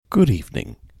Good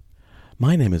evening.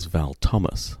 My name is Val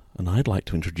Thomas, and I'd like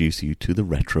to introduce you to the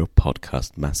Retro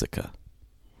Podcast Massacre.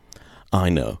 I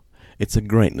know, it's a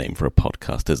great name for a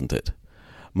podcast, isn't it?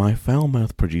 My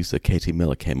foul-mouthed producer Katie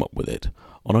Miller came up with it,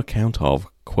 on account of,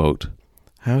 quote,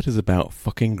 how it is about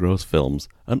fucking gross films,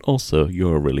 and also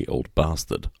you're a really old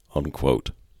bastard,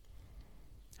 unquote.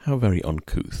 How very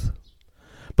uncouth.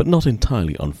 But not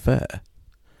entirely unfair.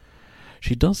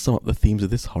 She does sum up the themes of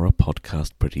this horror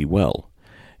podcast pretty well.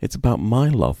 It's about my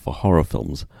love for horror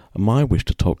films and my wish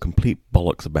to talk complete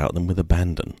bollocks about them with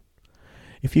abandon.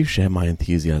 If you share my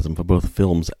enthusiasm for both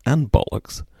films and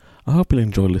bollocks, I hope you'll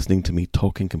enjoy listening to me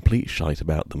talking complete shite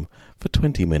about them for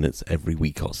 20 minutes every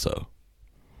week or so.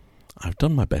 I've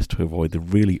done my best to avoid the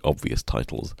really obvious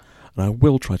titles, and I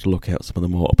will try to look out some of the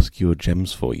more obscure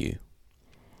gems for you.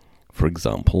 For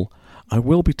example, I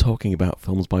will be talking about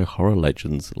films by horror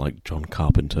legends like John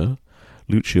Carpenter,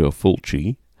 Lucio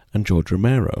Fulci, and George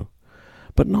Romero,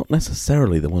 but not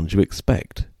necessarily the ones you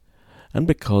expect. And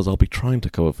because I'll be trying to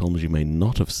cover films you may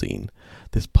not have seen,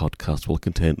 this podcast will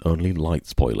contain only light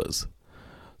spoilers.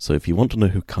 So if you want to know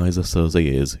who Kaiser Soze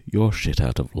is, you're shit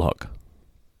out of luck.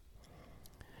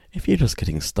 If you're just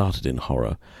getting started in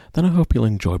horror, then I hope you'll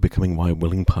enjoy becoming my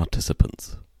willing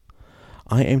participants.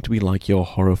 I aim to be like your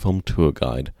horror film tour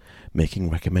guide, making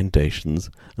recommendations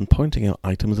and pointing out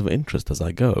items of interest as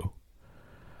I go.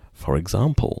 For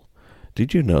example,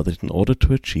 did you know that in order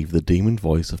to achieve the demon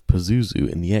voice of Pazuzu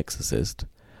in The Exorcist,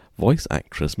 voice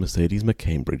actress Mercedes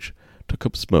McCambridge took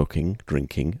up smoking,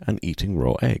 drinking, and eating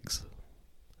raw eggs?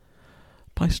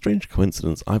 By strange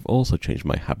coincidence, I've also changed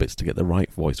my habits to get the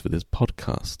right voice for this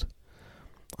podcast.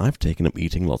 I've taken up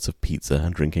eating lots of pizza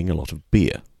and drinking a lot of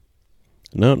beer.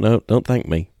 No, don't thank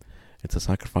me. It's a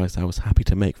sacrifice I was happy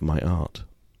to make for my art.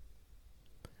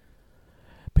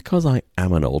 Because I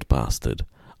am an old bastard,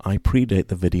 I predate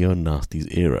the video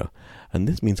nasties era, and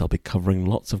this means I'll be covering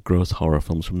lots of gross horror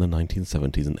films from the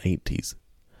 1970s and 80s.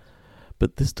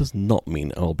 But this does not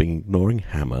mean I'll be ignoring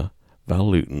Hammer,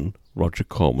 Val Lewton, Roger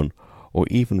Corman, or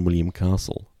even William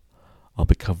Castle. I'll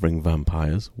be covering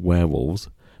vampires, werewolves,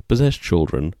 possessed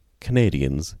children,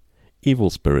 Canadians, evil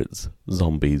spirits,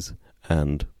 zombies,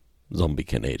 and zombie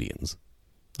Canadians.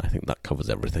 I think that covers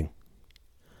everything.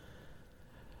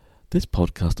 This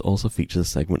podcast also features a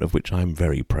segment of which I am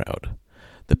very proud,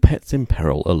 the Pets in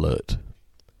Peril Alert.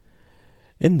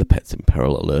 In the Pets in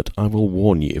Peril Alert, I will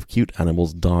warn you if cute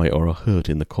animals die or are hurt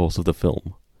in the course of the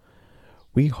film.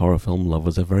 We horror film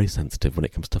lovers are very sensitive when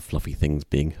it comes to fluffy things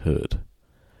being hurt.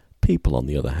 People, on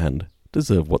the other hand,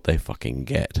 deserve what they fucking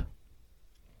get.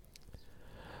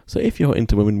 So if you're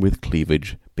into women with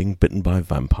cleavage being bitten by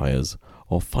vampires,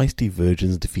 or feisty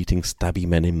virgins defeating stabby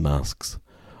men in masks,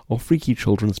 or freaky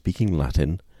children speaking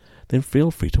Latin, then feel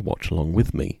free to watch along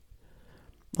with me.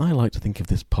 I like to think of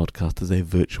this podcast as a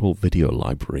virtual video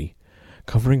library,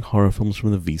 covering horror films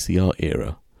from the VCR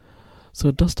era.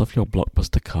 So dust off your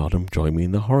Blockbuster card and join me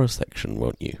in the horror section,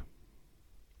 won't you?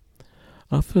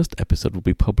 Our first episode will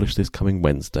be published this coming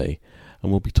Wednesday,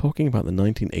 and we'll be talking about the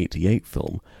 1988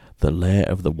 film The Lair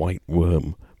of the White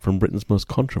Worm from Britain's most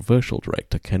controversial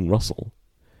director Ken Russell.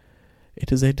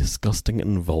 It is a disgusting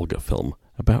and vulgar film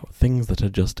about things that are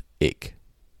just ick.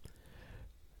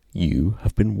 You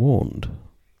have been warned.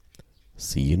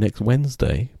 See you next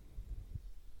Wednesday.